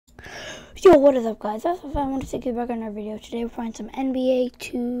Yo, what is up, guys? That's what I want to take you back on our video. Today we're playing some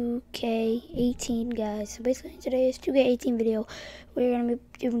nba2k18, guys. So basically today's 2k18 video, we're going to be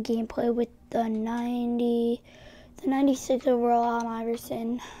doing gameplay with the 96 overall Allen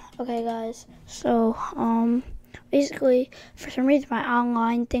Iverson. Okay, guys. So, basically, for some reason my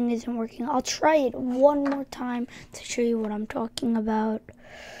online thing isn't working. I'll try it one more time to show you what I'm talking about.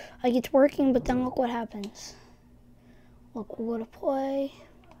 Like, it's working, but then look what happens. Look, we'll go to play.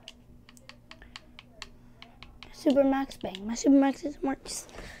 Super max, bang. My super max isn't working.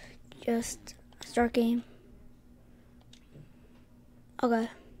 Just start game. Okay.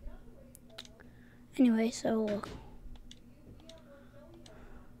 Anyway, so look.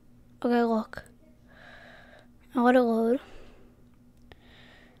 Okay, look. Now let it load.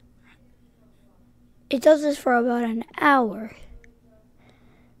 It does this for about an hour.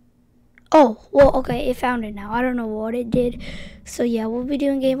 Oh, well, okay, it found it now. I don't know what it did. So yeah, we'll be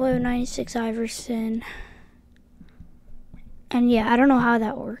doing gameplay with 96 Iverson. And yeah, I don't know how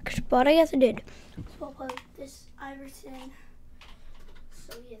that worked, but I guess it did. So I'll play with this Iverson.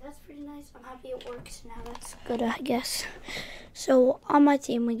 So yeah, that's pretty nice. I'm happy it works now. That's good, I guess. So on my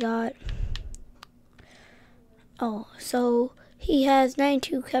team we got, so he has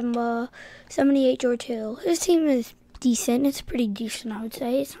 92 Kemba, 78 George Hill. His team is decent. It's pretty decent, I would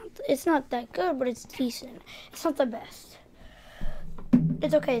say. It's not that good, but it's decent. It's not the best.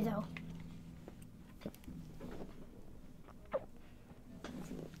 It's okay though.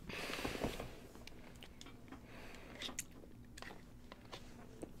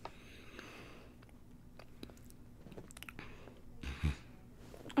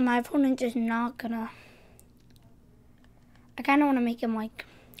 My opponent is not gonna. I kind of want to make him like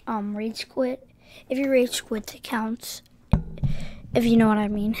rage quit. If you rage quit, it counts. If you know what I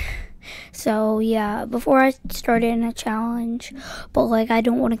mean. So yeah, before I started in a challenge, but like I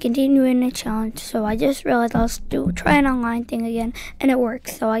don't want to continue in a challenge, so I just realized I'll try an online thing again, and it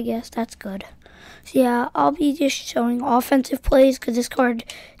works. So I guess that's good. So yeah, I'll be just showing offensive plays because this card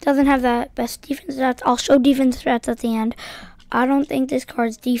doesn't have that best defense stats. I'll show defense stats at the end. I don't think this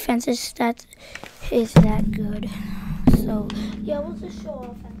card's defensive stats is that good. So, yeah, we'll just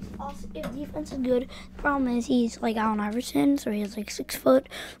show offense. If defense is good, the problem is he's like Allen Iverson, so he has like 6 foot.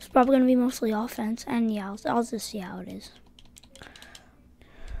 It's probably going to be mostly offense. And yeah, I'll just see how it is.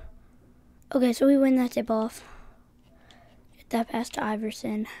 Okay, so we win that tip off. Get that pass to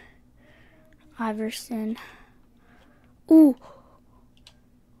Iverson. Iverson. Ooh.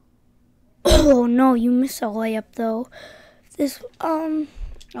 Oh, no, you missed a layup, though. This,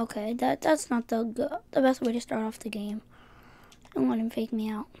 okay, that's not the best way to start off the game. Don't let him fake me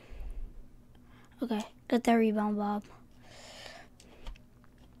out. Okay, get that rebound, Bob.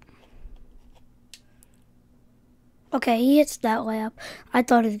 Okay, he hits that layup. I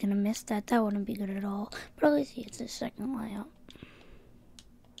thought he was gonna miss that. That wouldn't be good at all. But at least he hits his second layup.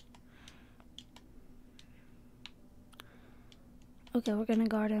 Okay, we're gonna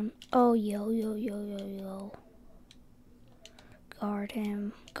guard him. Oh, yo. Guard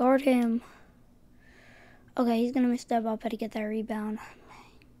him. Guard him. Okay, he's going to miss that. Bob Pettit get that rebound.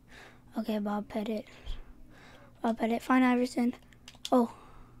 Okay, Bob Pettit. Bob Pettit. Find Iverson. Oh.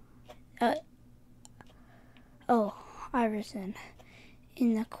 Iverson.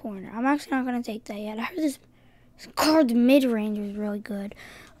 In the corner. I'm actually not going to take that yet. I heard this card's mid-range is really good.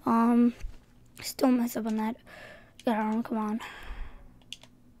 Still mess up on that. Got it on. Come on.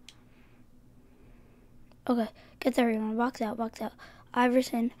 Okay, get that rebound. Box out.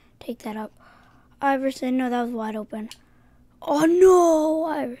 Iverson, take that up. Iverson, no, that was wide open. Oh,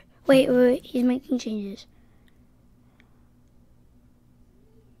 no! Wait, he's making changes.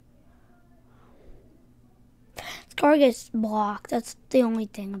 This card gets blocked. That's the only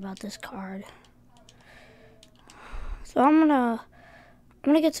thing about this card. So I'm gonna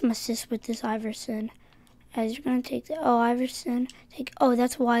get some assists with this Iverson. As you're gonna take Iverson,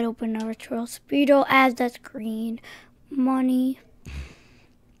 that's wide open over Trail Speedo, as that's green. Money.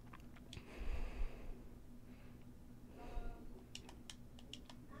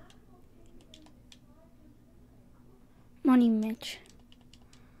 Money Mitch.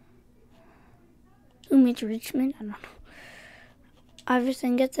 Mitch Richmond, I don't know.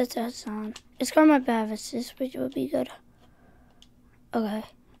 Iverson gets that stats on. This card might have assists, which would be good. Okay.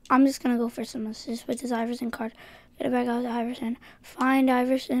 I'm just going to go for some assists with this Iverson card. Get it back out to Iverson. Find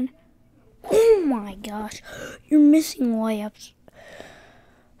Iverson. Oh, my gosh. You're missing layups.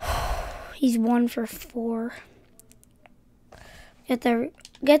 He's 1 for 4. Get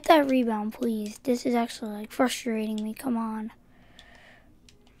that rebound, please. This is actually, like, frustrating me. Come on.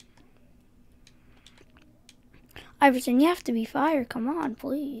 Iverson, you have to be fired. Come on,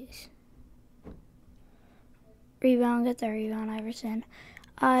 please. Rebound, get that rebound, Iverson.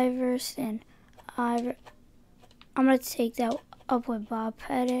 Iverson. I'm going to take that up with Bob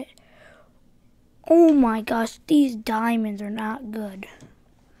Pettit. Oh my gosh, these diamonds are not good.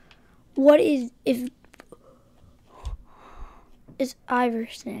 What is, if it's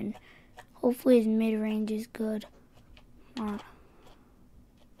Iverson. Hopefully his mid-range is good.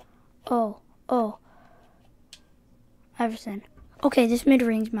 Oh. Iverson. Okay, this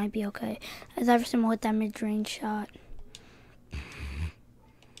mid-range might be okay. As Iverson will hit that mid-range shot.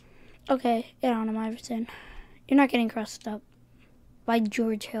 Okay, get on him, Iverson. You're not getting crossed up by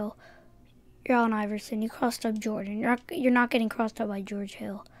George Hill. You're Allen Iverson. You crossed up Jordan. You're not getting crossed up by George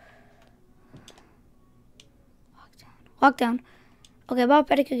Hill. Lockdown. Okay, Bob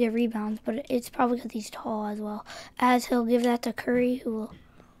Pettit could get rebounds, but it's probably because he's tall as well. As he'll give that to Curry, who will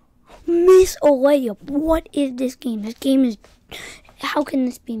miss a layup. What is this game? This game is... How can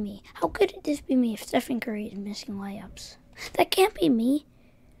this be me? How could this be me if Stephen Curry is missing layups? That can't be me.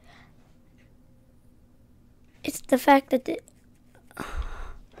 It's the fact that the...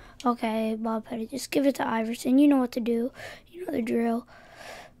 Okay, Bob Pettit, just give it to Iverson. You know what to do. You know the drill.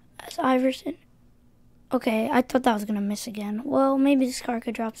 That's Iverson. Okay, I thought that was going to miss again. Well, maybe this card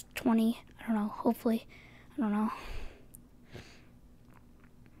could drop 20. I don't know. Hopefully. I don't know.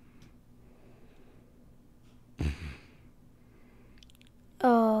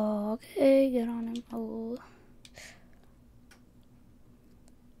 Oh, okay. Get on him. Oh.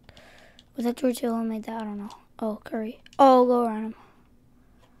 Was that George Hill who made that? I don't know. Oh, Curry. Oh, go around him.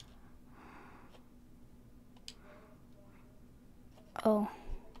 Oh.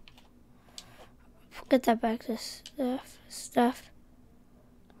 Get that back to Steph.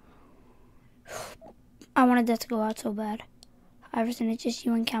 I wanted that to go out so bad. Iverson, it's just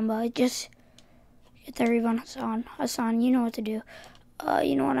you and Kemba. Just get that rebound, Hassan. Hassan, you know what to do.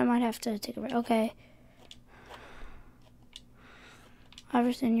 You know what? I might have to take a break. Okay.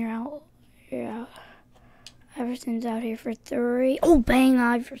 Iverson, you're out. You're out. Iverson's out here for 3. Oh, bang!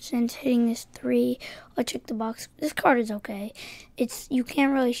 Iverson's hitting this 3. Let's check the box. This card is okay. You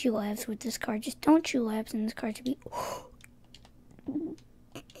can't really shoot layups with this card. Just don't shoot layups, and this card should be...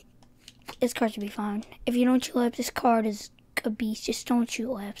 This card should be fine. If you don't shoot layups, this card is a beast. Just don't shoot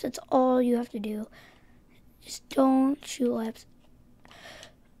layups. That's all you have to do. Just don't shoot layups.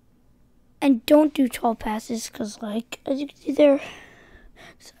 And don't do tall passes, because, like, as you can see there,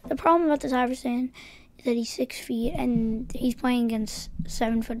 the problem about this Iverson is that he's 6 feet, and he's playing against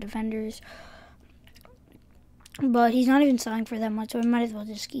 7-foot defenders. But he's not even selling for that much, so we might as well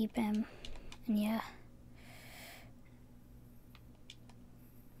just keep him. And yeah.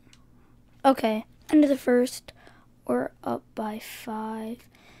 Okay, end of the first. We're up by 5.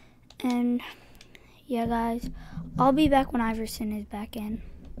 And yeah, guys, I'll be back when Iverson is back in.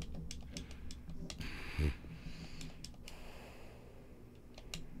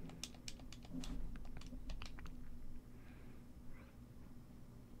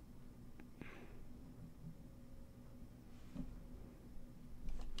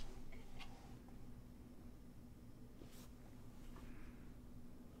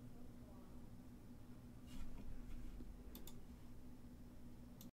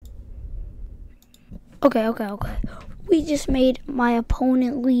 Okay. We just made my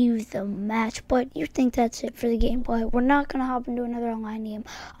opponent leave the match, but you think that's it for the gameplay. We're not going to hop into another online game.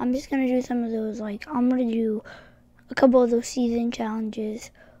 I'm just going to do some of those, like, I'm going to do a couple of those season challenges.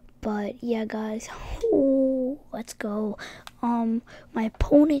 But, yeah, guys. Ooh, let's go. My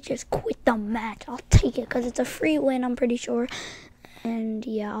opponent just quit the match. I'll take it, because it's a free win, I'm pretty sure. And,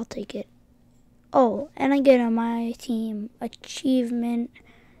 yeah, I'll take it. Oh, and I get on my team achievement.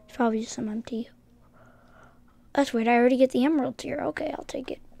 It's probably just some empty. That's weird. I already get the emerald tier. Okay, I'll take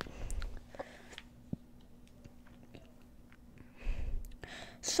it.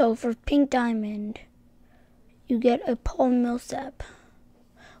 So for pink diamond, you get a Paul Millsap.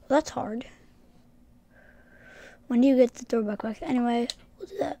 Well, that's hard. When do you get the throwback back? Anyway, we'll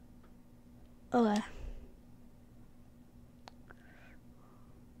do that. Okay.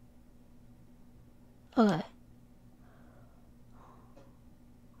 Okay.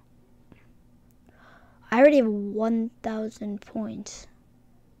 I already have 1,000 points.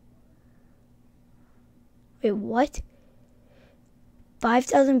 Wait, what?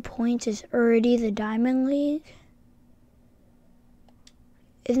 5,000 points is already the Diamond League?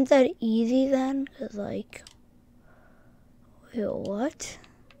 Isn't that easy then? Because, like, wait, what?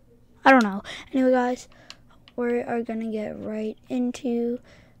 I don't know. Anyway, guys, we are going to get right into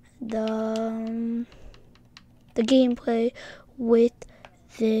the gameplay with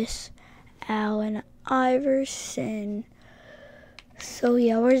this Allen Iverson. So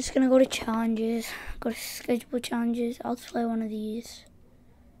yeah, we're just gonna go to challenges. Go to schedule challenges. I'll play one of these.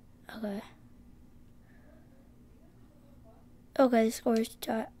 Okay. Okay, the score is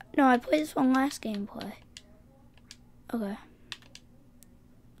no, I played this one last gameplay. Okay.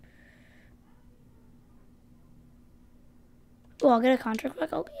 Well, I'll get a contract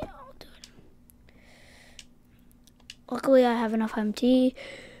back. I'll do it. Luckily, I have enough MT.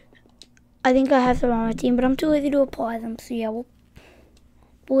 I think I have them on my team, but I'm too lazy to apply them. So yeah,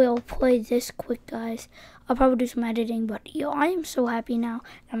 we'll play this quick, guys. I'll probably do some editing, but yo, I am so happy now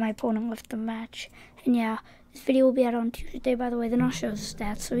that my opponent left the match. And yeah, this video will be out on Tuesday, by the way. Then I'll show the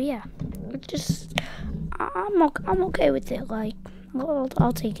stats. So yeah, I'm okay with it. Like,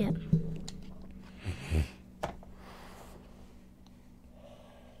 I'll take it.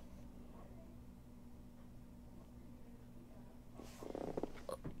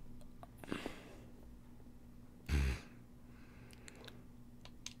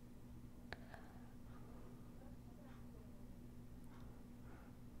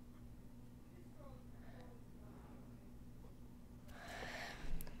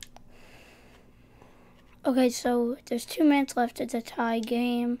 Okay, so there's 2 minutes left. It's a tie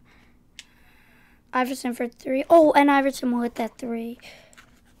game. Iverson for 3. Oh, and Iverson will hit that 3.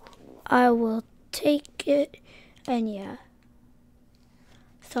 I will take it. And yeah.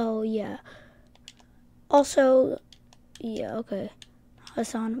 So, yeah. Also, yeah, okay.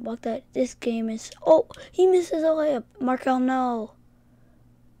 Hassan, block that. This game is... Oh, he misses a layup. Markel, no.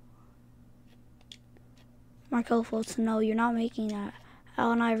 Markel floats. No, you're not making that.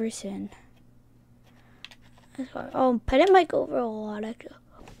 Allen Iverson. Oh, Pettit might go over a lot. Actually.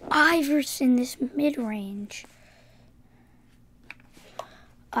 Iverson, this mid-range.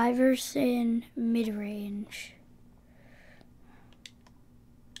 Iverson, mid-range.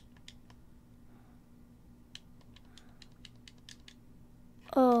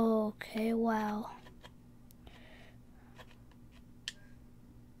 Okay, wow.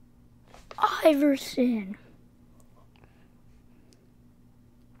 Iverson.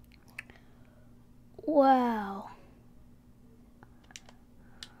 Wow.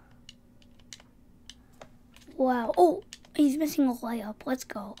 Wow. Oh, he's missing a layup. Let's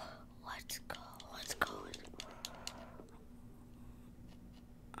go. Let's go. Let's go.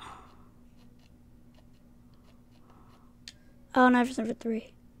 Oh, Iverson for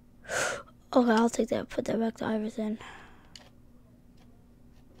 3. Okay, I'll take that. Put that back to Iverson.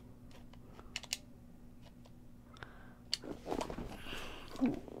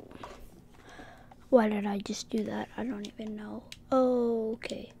 Why did I just do that? I don't even know. Oh,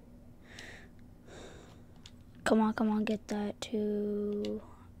 okay. Come on, get that to...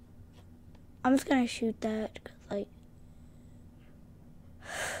 I'm just gonna shoot that, cause like...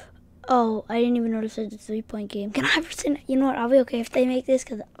 Oh, I didn't even notice it's a 3-point game. Can Iverson... You know what, I'll be okay if they make this,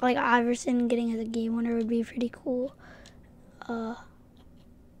 because like Iverson getting as a game winner would be pretty cool.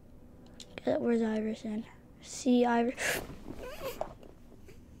 Where's Iverson? See, Iverson...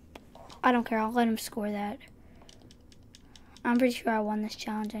 I don't care, I'll let him score that. I'm pretty sure I won this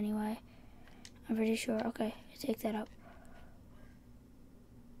challenge anyway. I'm pretty sure. Okay, take that up.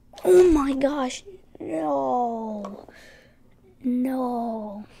 Oh my gosh, no.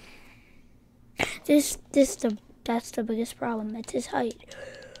 No. That's the biggest problem. It's his height.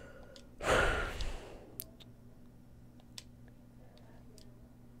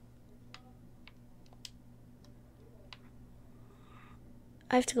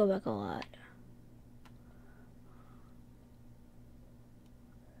 I have to go back a lot.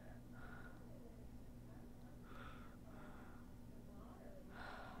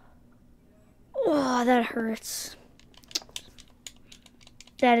 Oh, that hurts.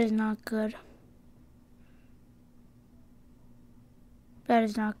 That is not good. That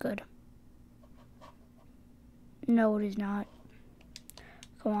is not good. No, it is not.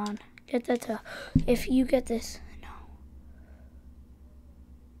 Come on. Get that to... If you get this... No.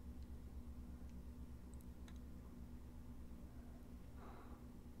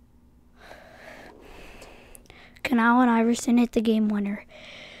 Can Allen Iverson hit the game winner?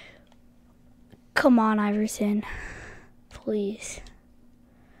 Come on, Iverson. Please.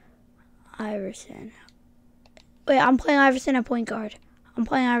 Iverson. Wait, I'm playing Iverson at point guard. I'm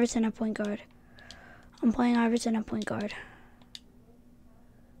playing Iverson at point guard. I'm playing Iverson at point guard.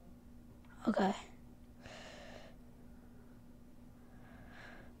 Okay.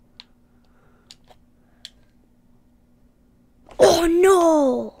 Oh,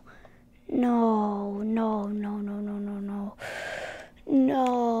 no! No, no, no, no, no, no, no.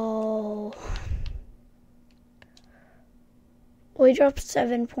 No. We dropped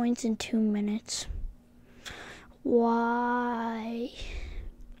 7 points in 2 minutes. Why?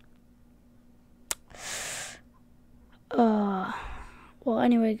 Well,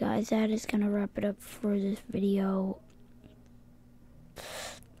 anyway, guys, that is gonna wrap it up for this video.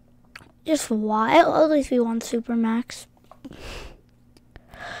 Just why? At least we won Supermax.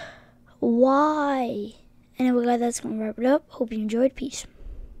 Why? Anyway, guys, that's gonna wrap it up. Hope you enjoyed. Peace.